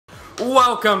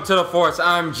Welcome to the Force.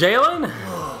 I'm Jalen.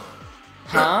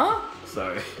 Huh?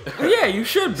 Sorry. Yeah, you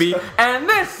should be. And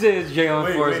this is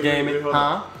Jalen Force Gaming.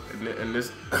 Huh? And this.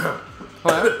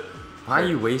 What? Why are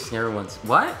you wasting everyone's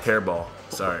what? Hairball.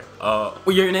 Sorry. Well,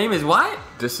 your name is what?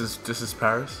 This is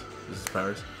Paris. This is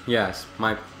Paris. Yes,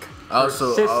 my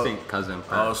Also, persistent cousin.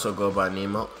 I also go by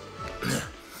Nemo.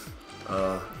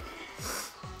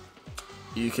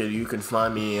 You can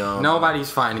find me.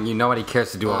 Nobody's finding you. Nobody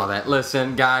cares to do all that.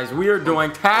 Listen, guys, we are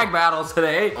doing tag battles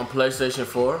today on PlayStation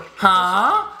 4.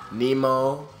 Huh?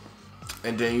 Nemo,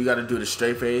 and then you got to do the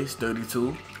straight face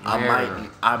 32.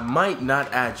 I might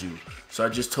not add you, so I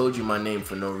just told you my name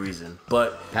for no reason.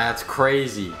 But that's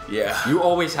crazy. Yeah. You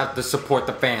always have to support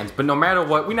the fans. But no matter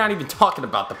what, we're not even talking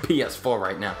about the PS4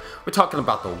 right now. We're talking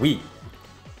about the Wii.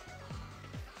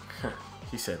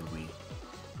 He said we.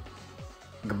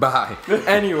 Goodbye.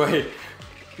 Anyway,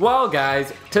 well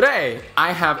guys, today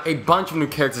I have a bunch of new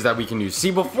characters that we can use.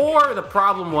 See, before the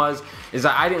problem is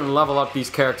that I didn't level up these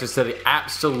characters to the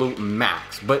absolute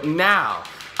max. But now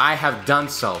I have done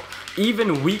so.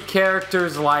 Even weak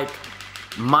characters like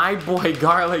my boy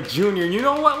Garlic Jr. You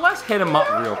know what? Let's hit him up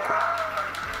real quick.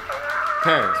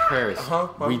 Paris.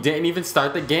 We didn't even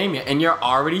start the game yet, and you're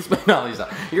already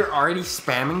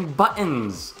spamming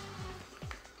buttons.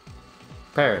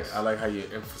 Paris. I like how you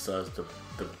emphasize the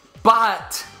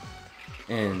but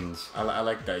ends. I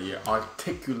like that you're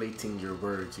articulating your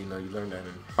words. You know, you learned that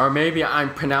in. Or maybe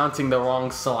I'm pronouncing the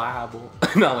wrong syllable.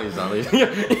 No,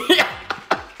 yeah.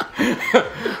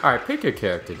 All right, pick your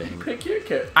character, then. Pick your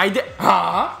character. I did.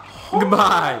 Huh? Oh.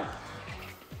 Goodbye.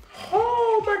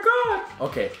 Oh my God.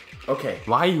 Okay.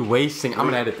 Why are you wasting? I'm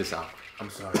gonna edit this out. I'm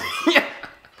sorry. Yeah.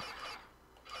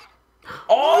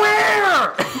 Oh,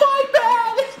 where? My bad.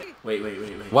 Wait.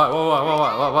 What?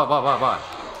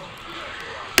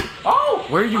 Oh!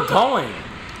 Where are you going?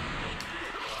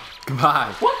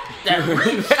 Goodbye. What?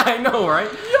 I know, right?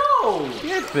 Yo!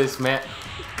 Get this, man.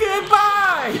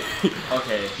 Goodbye!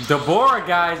 Okay. Deborah,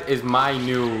 guys, is my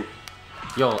new...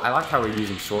 Yo, I like how we're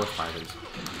using sword fighters.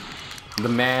 The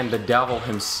man, the devil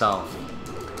himself,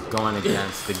 going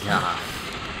against the guy.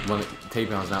 Well,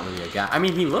 Taebyon's not really a guy. I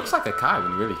mean, he looks like a guy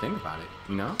when you really think about it,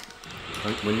 you know?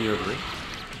 Wouldn't you agree?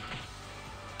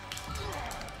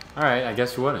 Alright, I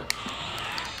guess you wouldn't.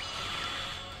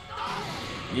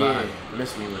 Yeah,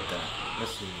 miss me with that.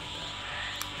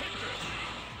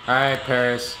 Alright,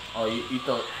 Paris. Oh, you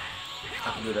thought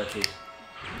I could do that too?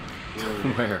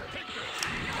 Where?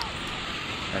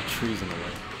 That tree's in the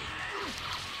way.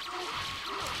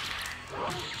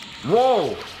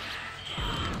 Whoa!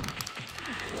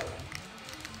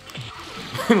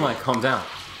 Like, calm down.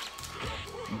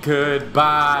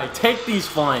 Goodbye. Take these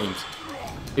flames.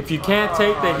 If you can't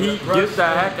take the heat, get the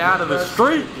heck out of the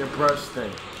street. Your brush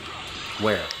thing.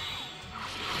 Where?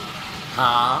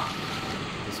 Huh?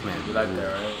 This man. You like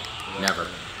that, right? Never.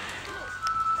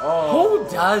 Oh. Who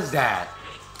does that?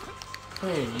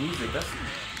 Playing music. That's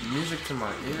music to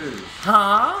my ears.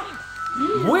 Huh?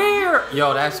 Where?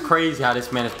 Yo, that's crazy how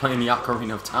this man is playing the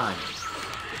Ocarina of Time.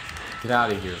 Get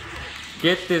out of here.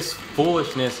 Get this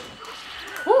foolishness.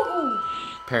 Woo!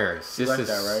 Paris. You like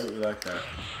that, right? You like that.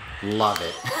 Love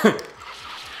it.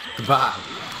 Goodbye.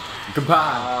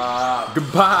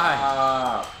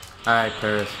 Alright,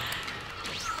 Paris.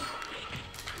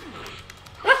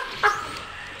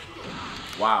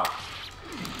 Wow.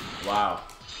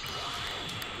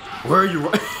 Where are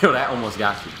you? Yo, that almost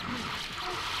got you.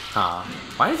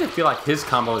 Why does it feel like his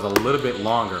combo is a little bit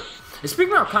longer? And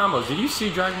speaking of combos, did you see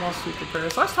Dragon Ball Super,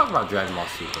 Paris? Let's talk about Dragon Ball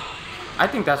Super. I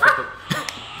think that's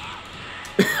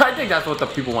what the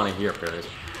people want to hear, Paris.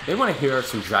 They want to hear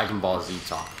some Dragon Ball Z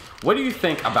talk. What do you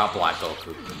think about Black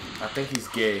Goku? I think he's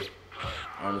gay,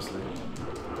 honestly.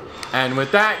 And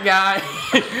with that, guy,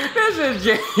 this is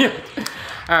Jay.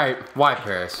 Alright, why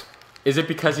Paris? Is it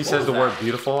because he says the word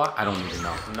beautiful a lot? I don't even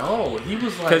know. No, he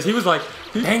was like... Because he was like,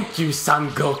 thank you, Son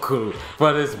Goku,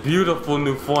 for this beautiful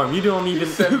new form. You don't even,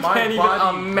 you can't even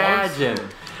imagine.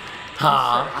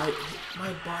 Huh?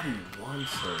 My body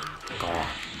wants him. God.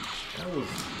 That was...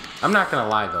 I'm not gonna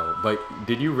lie though, but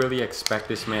did you really expect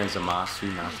this man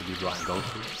Zamasu not to be Black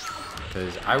Goku?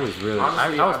 Because I was really,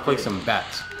 honestly, I was playing some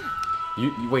bets.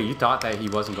 Wait, you thought that he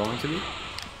wasn't going to be?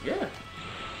 Yeah.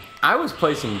 I was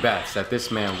placing bets that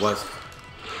this man was...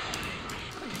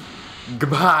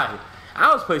 Goodbye.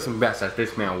 I was placing bets that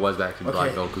this man was actually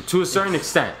Black Goku, to a certain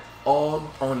extent.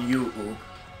 All on you, Oob.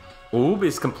 Oob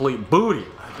is complete booty.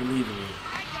 I believe in you.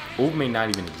 Oob may not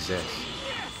even exist.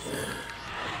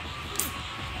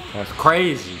 That's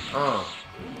crazy. I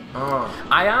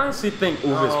honestly think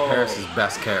Oob is Paris'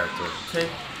 best character. Take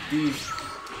these.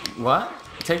 What?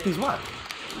 Take these what?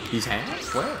 These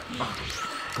hands? Where? Oh.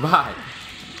 Goodbye.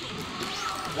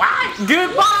 What?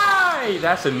 Goodbye!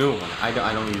 That's a new one. I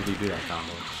don't usually do that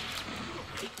combo.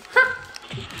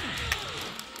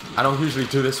 I don't usually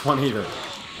do this one either.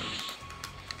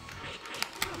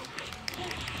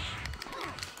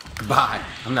 Goodbye.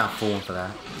 I'm not fooling for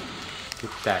that.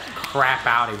 Get that crap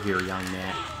out of here, young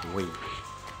man. Wait.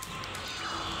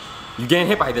 You getting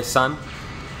hit by this, son?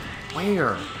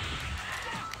 Where?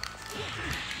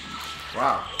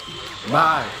 Wow.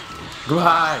 Goodbye.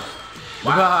 Goodbye.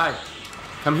 Wow. Goodbye.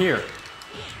 Come here.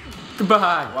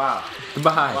 Goodbye. Wow.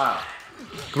 Goodbye. Wow.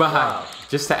 Goodbye. Wow.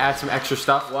 Just to add some extra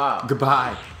stuff. Wow.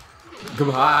 Goodbye.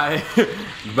 Goodbye.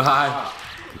 Goodbye.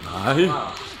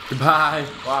 Wow. Goodbye.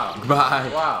 Wow. Goodbye.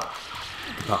 Wow.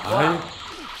 Goodbye. Wow.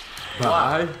 Goodbye.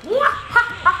 Wow.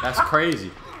 Goodbye. That's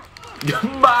crazy.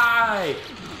 Goodbye.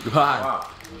 Goodbye. Wow.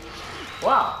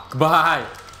 Wow. Goodbye.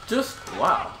 Just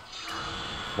wow.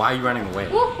 Why are you running away?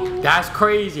 That's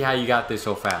crazy how you got there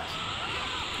so fast.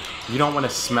 You don't want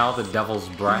to smell the devil's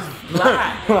breath.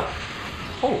 Black.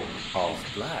 Oh. Oh,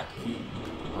 it's black.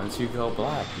 Once you go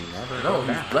black, you never No, go he's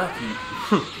back. black.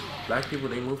 Black people,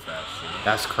 they move fast.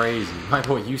 That's crazy. My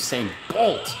boy, Usain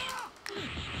Bolt.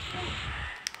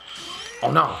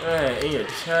 Oh no. Hey, in your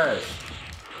chest.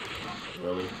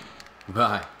 Really?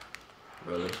 Bye.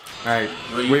 Really? Alright.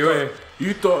 Wait.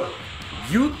 You thought.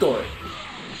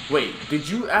 Wait, did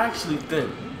you actually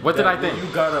think? What did that I think? when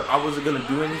you got up, I wasn't gonna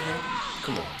do anything?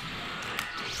 Come on.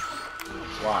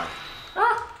 Why?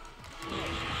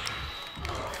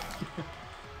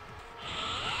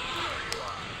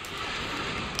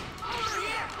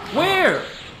 Where?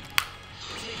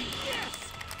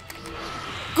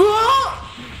 Go!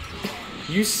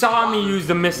 You saw me use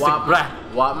the Mystic Breath.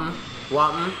 Wappen.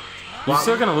 You're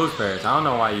still gonna lose, Paris. I don't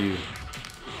know why you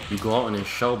gloating and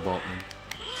showboating.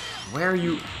 Where are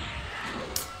you?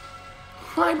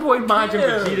 My boy Majin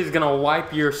Vegeta's gonna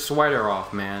wipe your sweater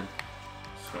off, man.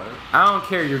 Sweater? I don't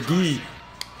care, you're geek.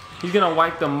 He's gonna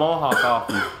wipe the mohawk off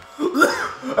you.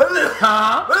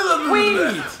 Huh?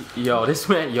 Wait! Yo, this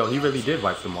man, he really did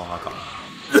wipe the mohawk off.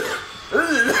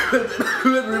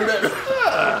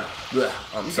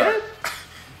 I'm sorry.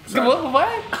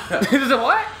 What? Is it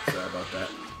what? Sorry about that.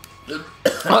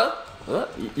 What?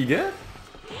 You good?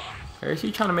 Or is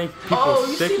he trying to make people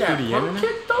you sick see through that the pump internet?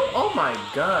 kick though? Oh my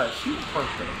gosh, you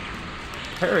punked him.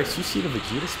 Paris, you see the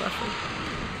Vegeta special?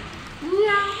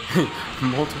 Yeah.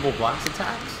 Multiple blast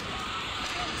attacks?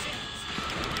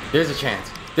 There's a chance.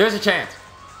 There's a chance.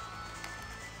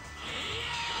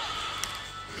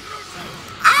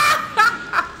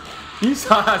 You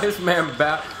saw how this man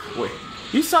back. Wait.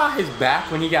 You saw his back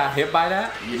when he got hit by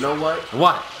that? You know what?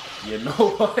 What? You know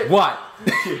what? What?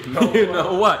 You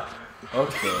know what?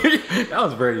 Okay. That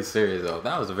was very serious though.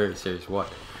 That was a very serious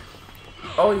what?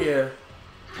 Oh yeah.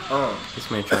 This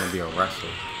man trying to be a wrestler.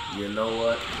 You know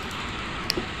what?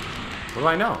 What do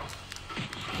I know?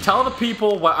 Tell the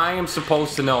people what I am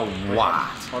supposed to know. What?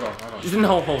 Hold on.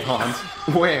 No, hold on.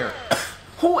 Where?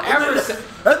 Whoever said.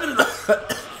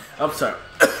 I'm sorry.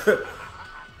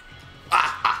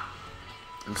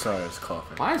 I'm sorry, I was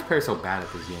coughing. Why is Perry so bad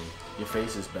at this game? Your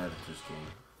face is bad at this game.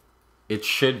 It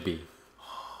should be.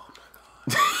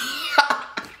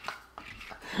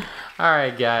 All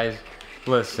right, guys.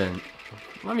 Listen.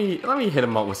 Let me hit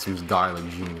him up with some Garlic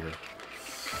Jr.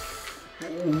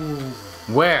 Ooh.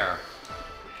 Where?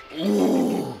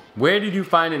 Ooh. Where did you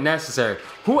find it necessary?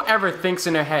 Whoever thinks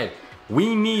in their head,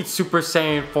 we need Super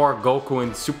Saiyan 4 Goku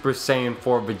and Super Saiyan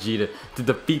 4 Vegeta to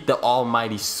defeat the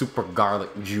almighty Super Garlic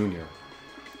Jr.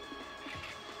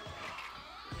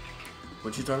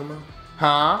 What you talking about?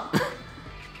 Huh?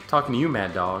 Talking to you,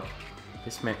 Mad Dog.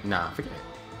 This man, nah, forget it.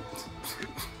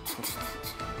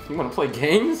 You wanna play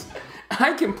games?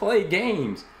 I can play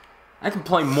games. I can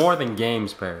play more than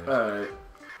games, Perry. Alright.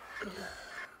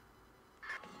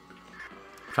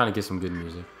 Trying to get some good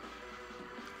music.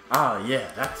 Ah,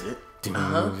 yeah, that's it.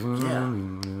 Yeah.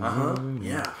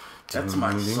 Yeah. That's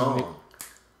my song.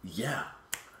 Yeah.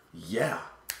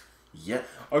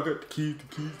 I got the keys.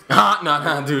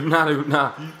 Nah, dude,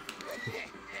 nah.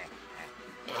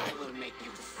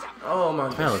 Oh my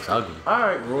god. That looks ugly.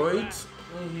 Alright, roids.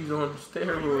 He's on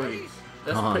steroids.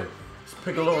 That's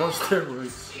Piccolo on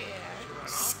steroids.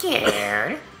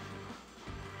 Scared?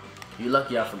 You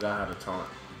lucky I forgot how to taunt.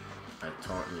 I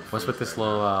taunt you. What's with this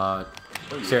little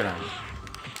stare down?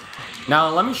 Now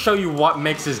let me show you what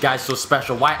makes this guy so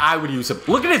special. Why I would use him.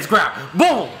 Look at this grab.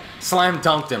 Boom! Slam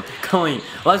dunked him. Clean.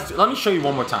 Let me show you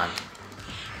one more time.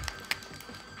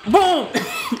 Boom!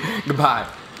 Goodbye.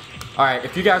 Alright,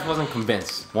 if you guys wasn't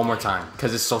convinced, one more time,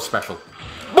 because it's so special.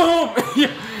 Boom!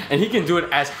 And he can do it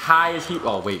as high as he...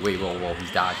 Oh, wait, whoa,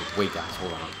 he's dodging. Wait, guys,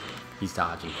 hold on. He's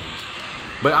dodging things.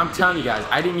 But I'm telling you guys,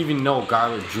 I didn't even know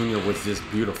Garlic Jr. was this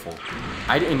beautiful.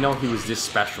 I didn't know he was this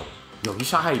special. Yo, you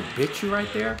saw how he bit you right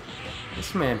there?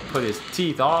 This man put his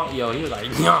teeth all... Yo, he was like...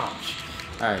 Yonch.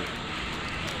 Alright.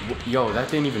 Yo, that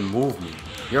didn't even move me.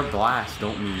 Your blast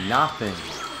don't mean nothing.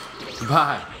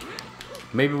 Goodbye.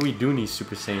 Maybe we do need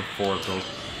Super Saiyan 4, bro.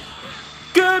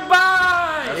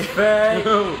 Goodbye! That's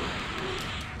fake.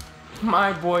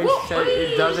 My boy said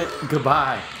it doesn't.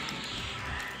 Goodbye.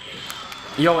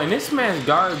 Yo, and this man's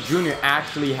Garlic Jr.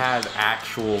 actually has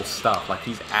actual stuff. Like,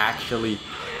 he's actually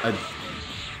a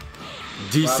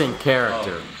decent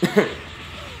character.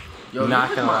 Yo, not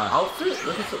look gonna at my lie. outfit.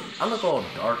 Look at I look all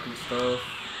dark and stuff.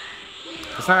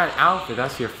 It's not an outfit,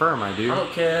 that's your fur, my dude. I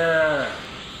don't care.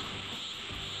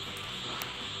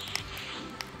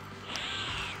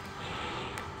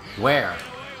 Where?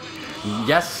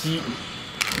 Yes, he...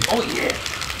 Oh, yeah!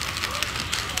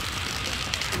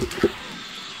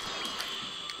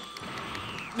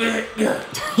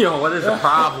 Yo, what is the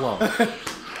problem?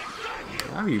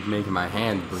 Why are you making my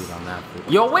hand bleed on that?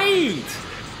 Yo, wait!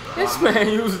 This man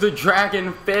used the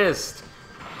Dragon Fist.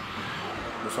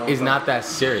 It's not that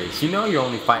serious. You know you're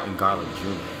only fighting Garlic Jr.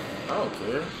 I don't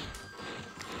care.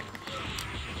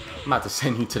 I'm about to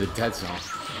send you to the dead zone.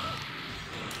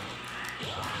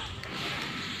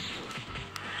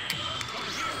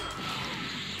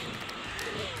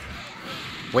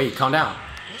 Wait, calm down.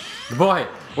 Boy,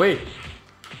 wait.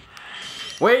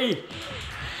 Wait.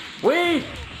 Wait.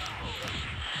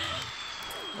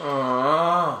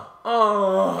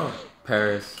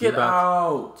 Paris. Get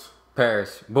out.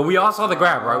 Paris. But we all saw the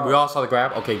grab, right? We all saw the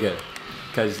grab? Okay, good.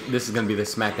 Because this is going to be the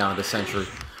SmackDown of the century.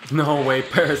 No way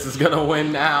Paris is going to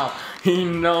win now. He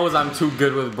knows I'm too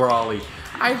good with Brawly.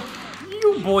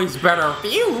 You boys better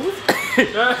fuse.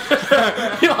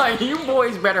 You're like, you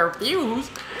boys better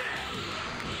fuse.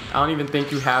 I don't even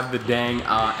think you have the dang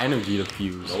energy to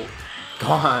fuse. Nope. Go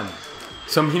on.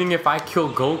 So meaning if I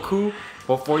kill Goku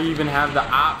before you even have the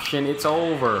option, it's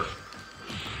over.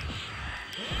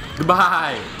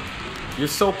 Goodbye. You're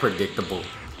so predictable.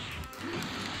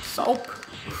 Soap.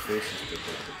 Your face is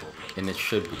predictable. And it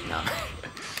should be now.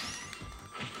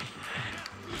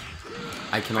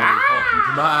 I can only hope.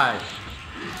 Goodbye.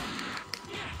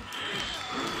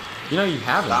 You know you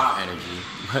have enough energy,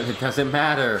 but it doesn't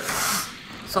matter.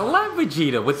 So let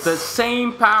Vegeta, with the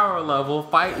same power level,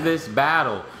 fight this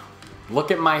battle.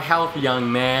 Look at my health, young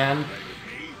man.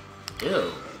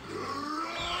 Ew.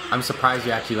 I'm surprised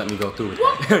you actually let me go through with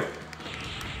that.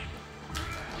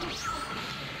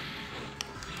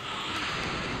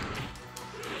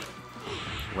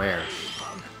 Where?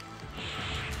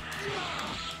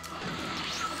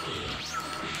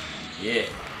 Yeah.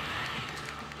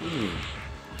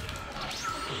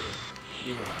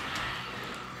 Yeah.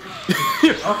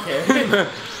 Okay. Yeah.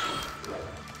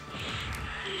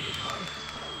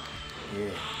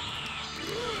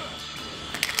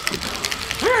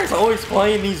 Where's always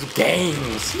playing these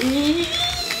games?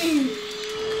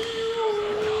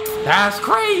 That's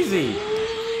crazy.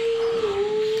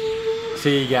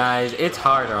 See, guys, it's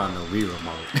harder on the Wii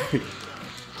remote.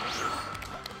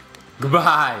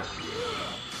 Goodbye.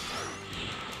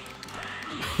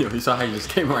 Yo, you saw how you just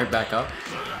came right back up?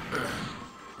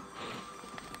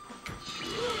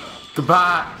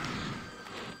 Goodbye.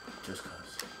 Just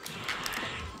cause.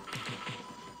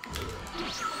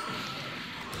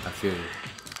 I feel you.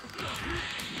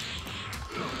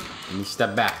 Let me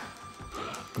step back.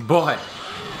 Boy.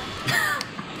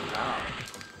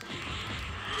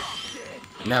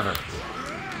 Never.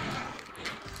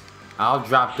 I'll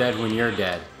drop dead when you're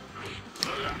dead.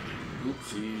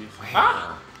 Oopsies.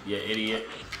 Ah! You idiot.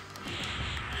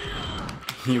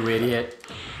 You idiot.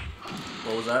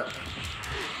 What was that?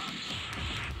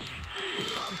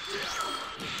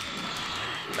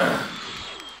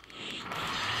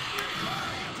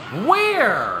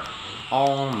 Where?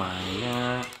 Oh my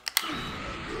god.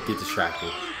 Get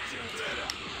distracted.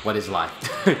 What is life?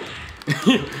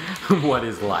 What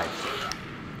is life?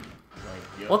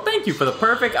 Well, thank you for the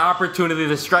perfect opportunity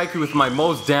to strike you with my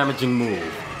most damaging move.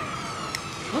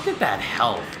 Look at that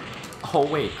health. Oh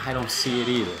wait, I don't see it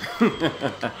either.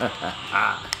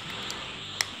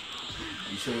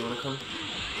 You sure you wanna come?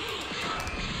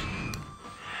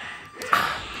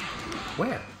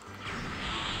 Where?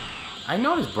 I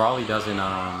noticed Brawly doesn't,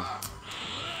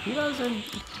 he doesn't...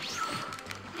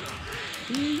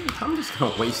 I'm just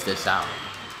gonna waste this out.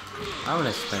 I'm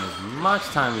gonna spend as much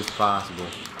time as possible.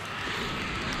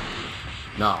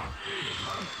 No.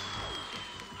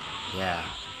 Yeah.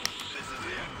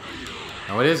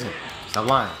 No, it isn't. Stop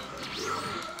lying.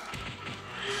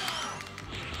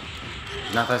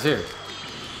 Not that serious.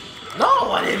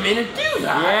 No, I didn't mean to do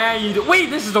that. Yeah, you do. Wait,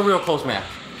 this is a real close match.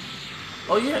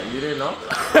 Oh yeah, you didn't know?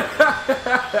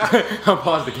 I'll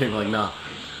pause the game like, nah.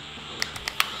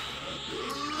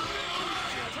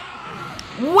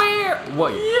 Where?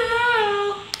 What?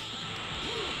 Yeah.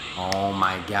 Oh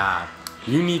my god.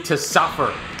 You need to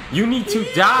suffer. You need to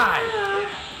die.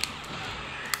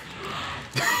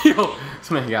 Yo, this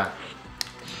man got.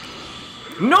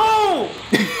 No!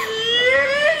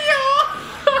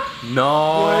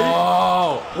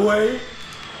 No! Wait.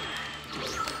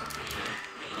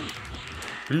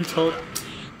 What are you told?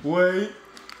 Wait.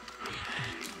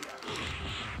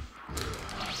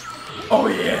 Oh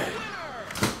yeah.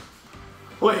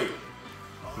 Wait.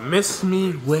 Miss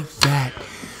me with that.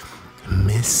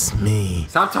 Miss me.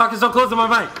 Stop talking so close to my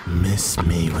mic. Miss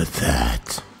me with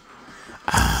that.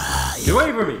 Get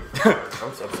away from me.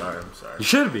 I'm sorry. I'm sorry. You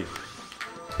should be.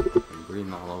 I'm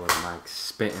breathing all over the mic,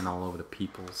 spitting all over the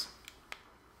peoples.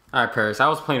 Alright, Paris, I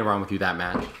was playing around with you that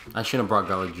match. I shouldn't have brought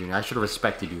Garlic Jr. I should have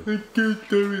respected you.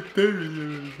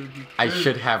 I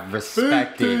should have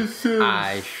respected.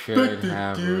 I should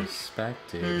have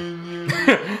respected.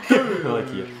 Look,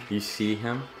 you see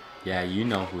him? Yeah, you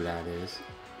know who that is.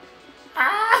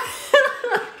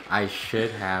 I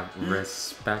should have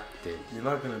respected. You're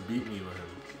not gonna beat me with him.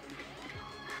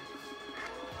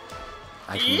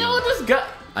 I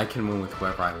can win with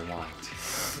whoever I want.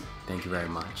 Thank you very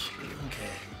much. Okay.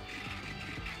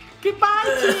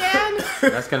 Goodbye,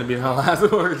 Tian. That's gonna be the last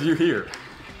words you hear.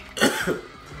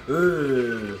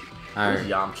 Alright.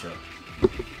 Yamcha?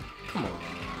 Come on.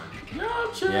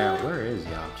 Yamcha. Yeah, where is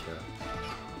Yamcha?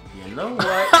 You know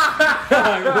what?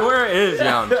 Where is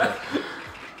Yamcha?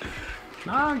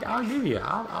 No, I'll give you.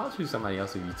 I'll choose somebody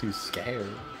else if you're too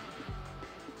scared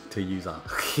to use a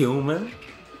human.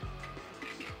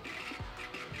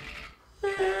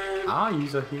 I'll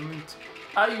use a human.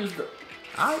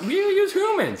 We'll use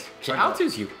humans. I'll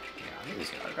choose you.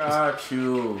 I got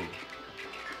you.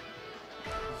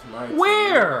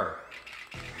 Where?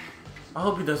 I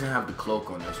hope he doesn't have the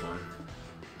cloak on this one.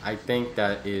 I think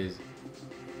that is.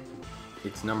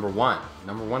 It's number one.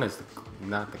 Number one is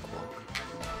not the cloak.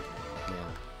 Yeah.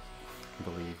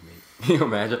 Believe me. Can you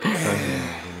imagine? I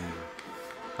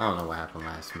don't know what happened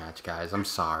last match, guys. I'm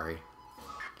sorry.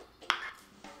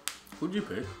 Who'd you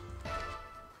pick?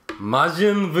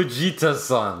 Majin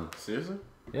Vegeta-san. Seriously?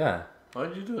 Yeah.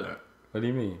 Why'd you do that? What do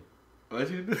you mean? Why'd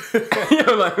you do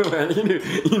You're like, man,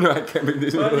 you know I can't make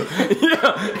this.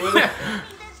 Yeah.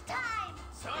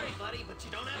 Sorry, buddy, but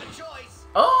you don't have a choice.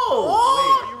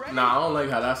 Oh! Wait. Nah, I don't like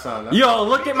how that sounds. Yo,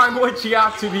 look at my boy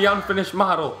Chiaotzu, the unfinished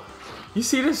model. You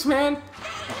see this, man?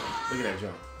 Look at that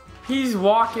jump. He's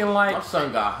walking like... My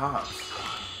son got hops.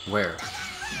 Where?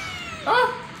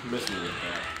 Ah! Miss me with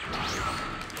that.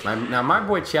 Now, my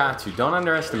boy Chiaotzu, don't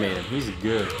underestimate him. He's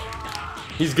good.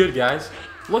 He's good, guys.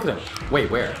 Look at him. Wait,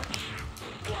 where?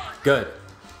 Good.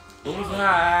 What was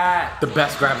that? The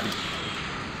best gravity.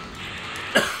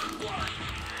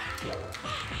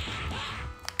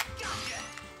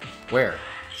 Where?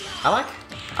 I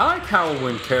like how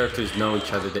when characters know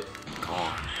each other,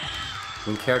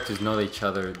 when characters know each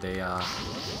other, they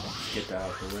Get that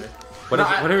out the way.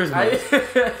 whatever his moves.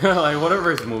 Like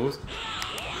whatever his moves.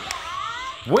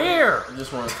 Where? I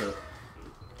just wanted to.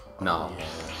 No. Yeah.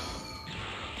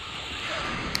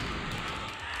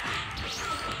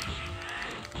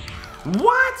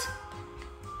 What?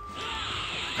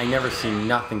 I never seen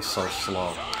nothing so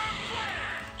slow.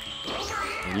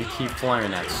 And you keep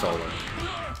flaring that solar.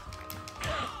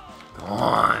 Go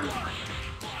on.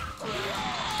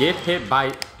 Get hit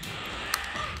by...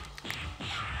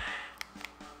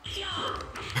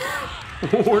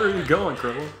 Where are you going,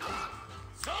 Krillin?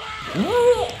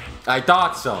 I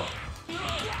thought so.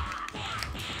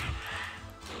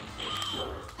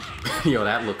 Yo,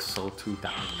 that looks so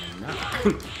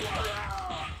 2009.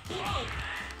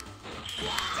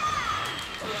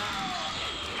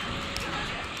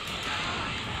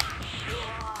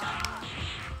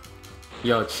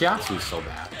 Yo, Chiaotzu's so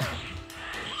bad.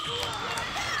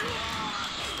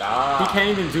 Stop. He can't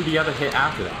even do the other hit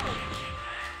after that.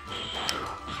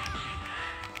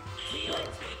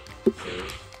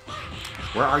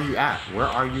 Where are you at? Where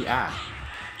are you at?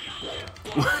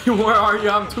 Where are you?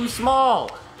 I'm too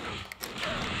small.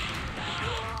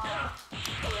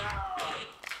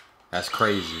 That's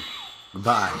crazy.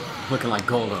 Goodbye. Looking like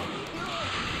Goldo.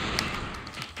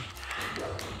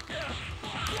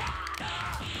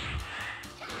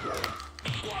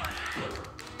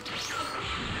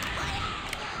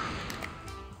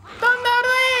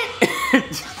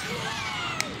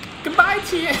 Goodbye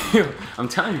to you. I'm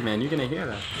telling you, man, you're gonna hear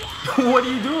that. What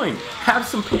are you doing? Have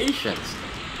some patience.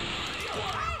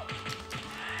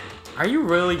 Are you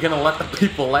really gonna let the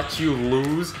people let you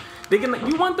lose?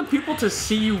 You want the people to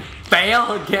see you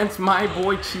fail against my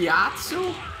boy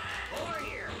Chiatsu?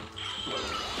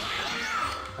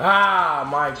 Ah,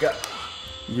 my God.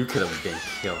 You could have been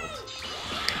killed.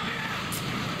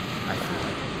 I feel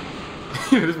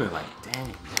like you would have been like, dang,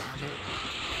 man.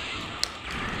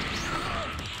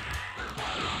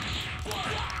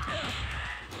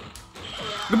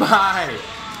 Goodbye.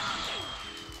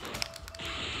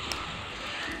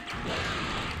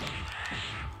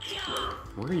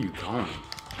 Where are you going?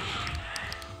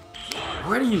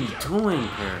 What are you doing,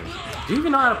 Paris? Do you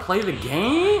even know how to play the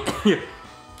game?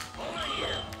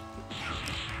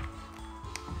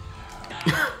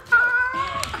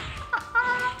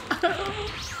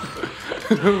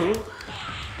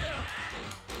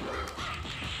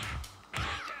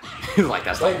 He's like,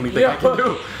 that's the only thing I can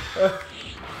do.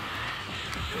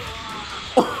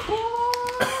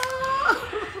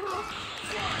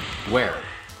 Where?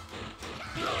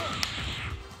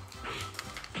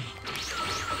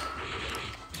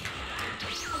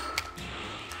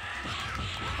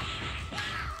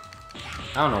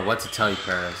 I don't know what to tell you,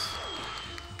 Paris.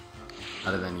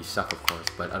 Other than you suck, of course.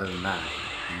 But other than that,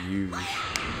 you...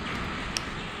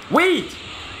 Wait!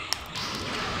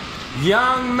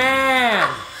 Young man!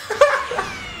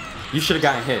 You should have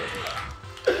gotten hit.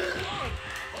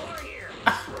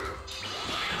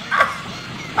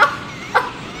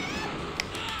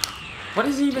 What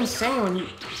is he even saying when you...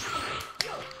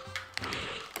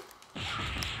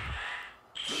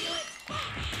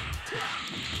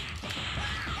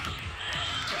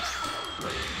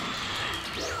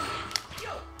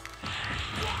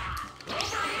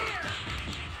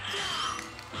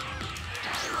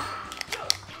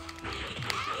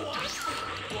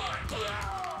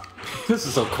 This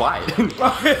is so quiet. It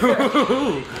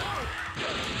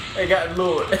got a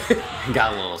little...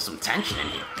 Got a little some tension in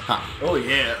here, huh? Oh,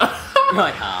 yeah. You're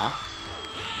like, huh?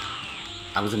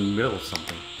 I was in the middle of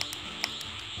something.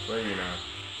 Where are you now?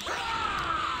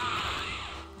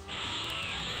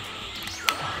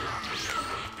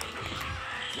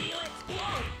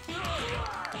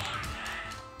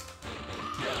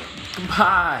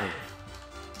 Goodbye.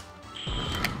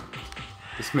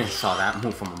 This man saw that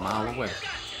move from a mile away.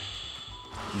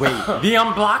 Wait, the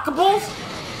unblockables?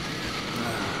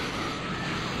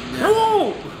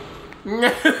 Whoa!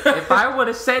 If I would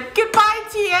have said goodbye,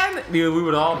 Tien, dude, we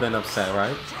would all been upset,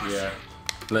 right? Yeah.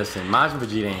 Listen, Majin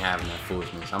Vegeta ain't having that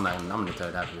foolishness. I'm gonna tell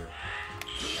you that here.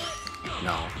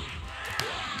 No.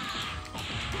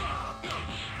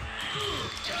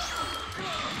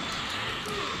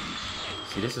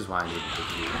 See, this is why I need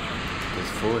Vegeta. This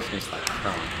foolishness like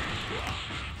throwing.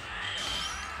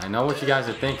 I know what you guys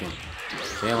are thinking.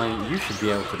 Jalen, you should be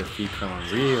able to defeat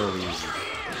Krillin real easy.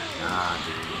 Nah,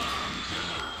 dude.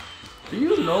 Do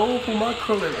you know who my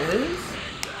Krillin is?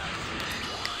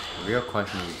 The real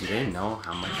question is, do they know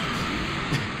how much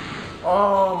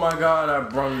Oh my God, I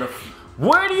brung the...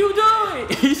 What are you doing?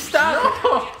 He stopped.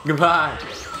 No. Goodbye.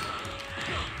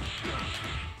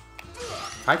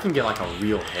 If I can get like a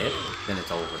real hit, then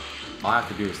it's over. All I have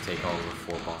to do is take over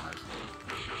 4 bars.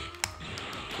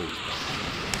 Please.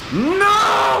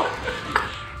 No!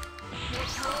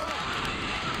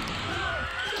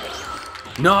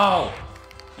 No!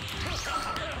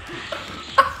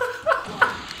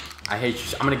 I hate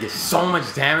you. I'm gonna get so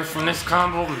much damage from this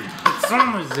combo. So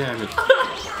much damage.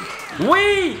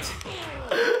 Wait!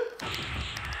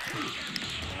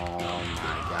 Oh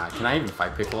my God. Can I even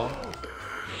fight Piccolo?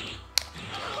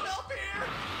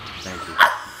 Thank you.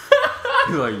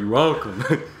 He's like, you're welcome.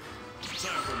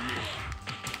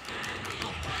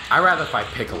 I'd rather fight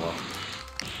Piccolo.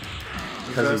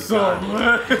 Because he's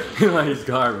garbage. He's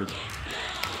garbage.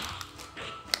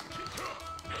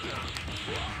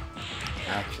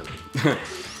 Actually.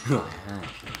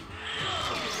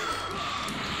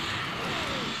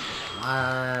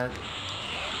 What?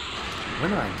 When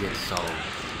did I get so...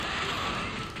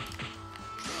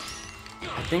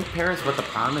 I think Paris, but the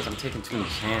problem is I'm taking too many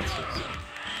chances.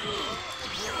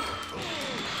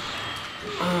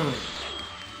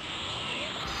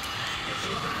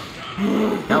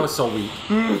 That was so weak.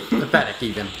 Pathetic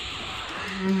even.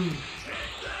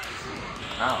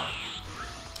 Ow.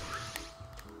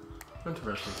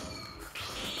 Interesting.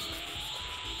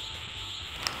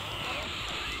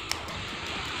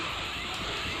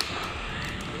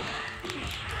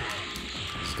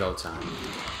 It's go time.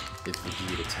 It's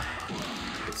Vegeta time.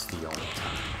 It's the only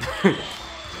time.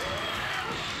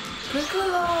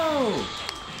 Piccolo!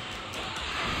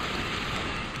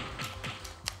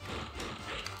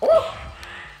 Oh!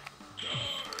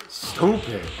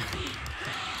 stupid.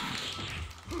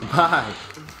 Bye.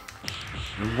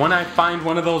 And when I find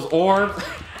one of those orbs,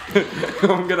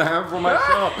 I'm gonna have for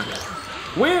myself.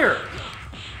 Where?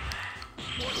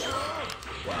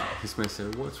 This man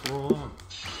said, what's wrong?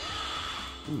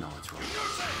 You know what's wrong.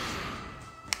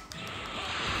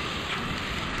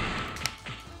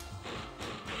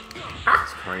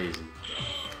 That's crazy.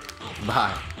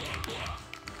 Bye.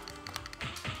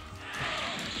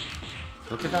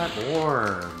 Look at that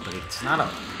orb, but it's not a.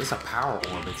 It's a power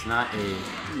orb. It's not a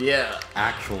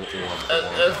actual orb.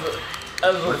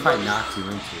 What if I knocked you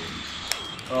into it?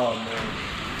 Oh man.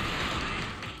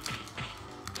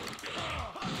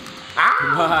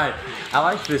 Right. I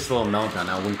like this little meltdown.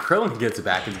 Now, when Krillin gets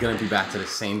back, it's gonna be back to the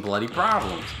same bloody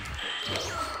problems.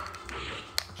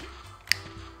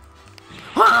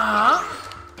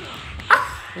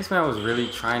 This man was really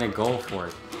trying to go for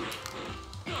it.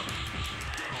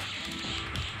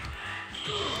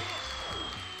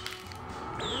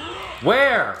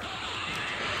 Where?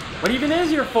 What even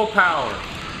is your full power?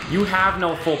 You have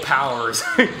no full powers.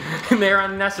 They're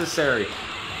unnecessary.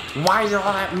 Why did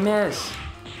all that miss?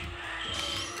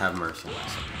 Have mercy on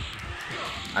myself.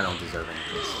 I don't deserve any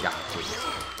of this. God, please.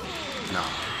 No.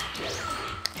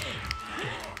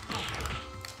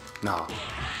 No.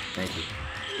 Thank you.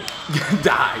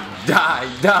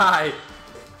 Die.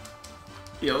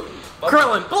 Yo.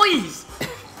 Krillin, please!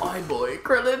 My boy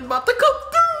Krillin about to come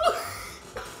through.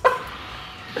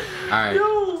 Alright.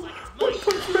 Yo, One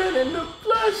Punch Man in the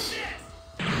flesh.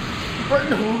 Bring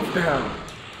the move down.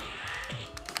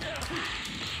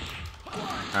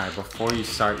 Alright, before you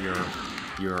start your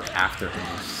after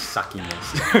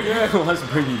suckiness, let's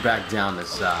bring you back down to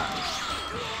size.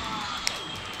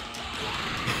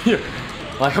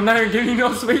 Like, I'm not even giving you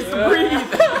no space to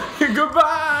breathe.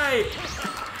 Goodbye.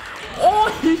 Oh,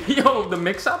 yo, the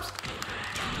mix-ups.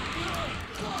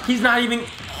 He's not even.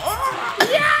 Oh,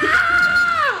 yeah.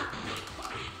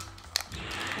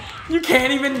 You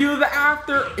can't even do the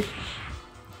after.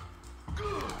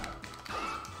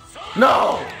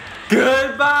 No.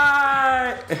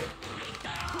 Goodbye.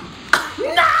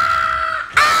 No.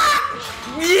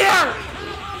 Yeah.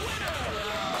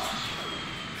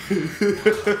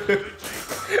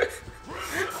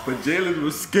 But Jalen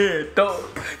was scared, dog.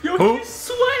 Yo, he's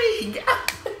sweating.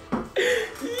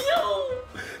 Yo,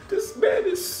 this man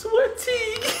is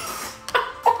sweating.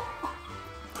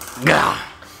 Yeah.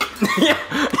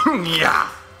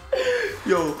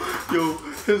 Yo,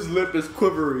 his lip is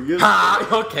quivering.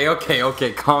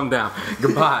 Okay, calm down.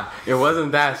 Goodbye. It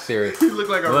wasn't that serious. He look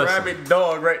like a rabid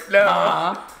dog right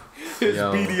now. His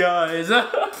beady eyes.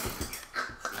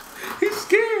 He's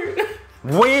scared.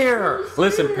 Where?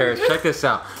 Listen, Paris, check this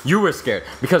out. You were scared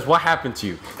because what happened to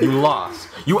you? You lost.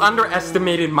 You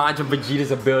underestimated Majin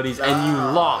Vegeta's abilities and you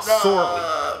lost sorely.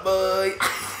 Boy.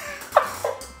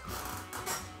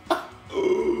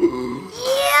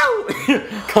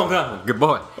 Calm down. Good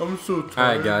boy. I'm so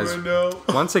tired Alright, guys. right now.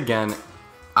 Once again,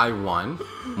 I won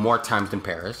more times than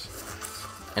Paris.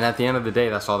 And at the end of the day,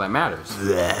 that's all that matters.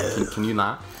 Can you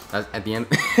not? That's at the end,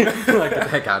 like, get the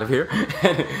heck out of here.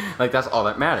 Like, that's all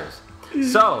that matters.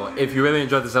 So, if you really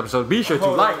enjoyed this episode, be sure to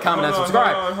like, comment, and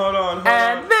subscribe. Hold on.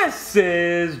 And this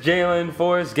is Jalen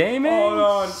Force Gaming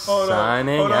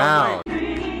signing out.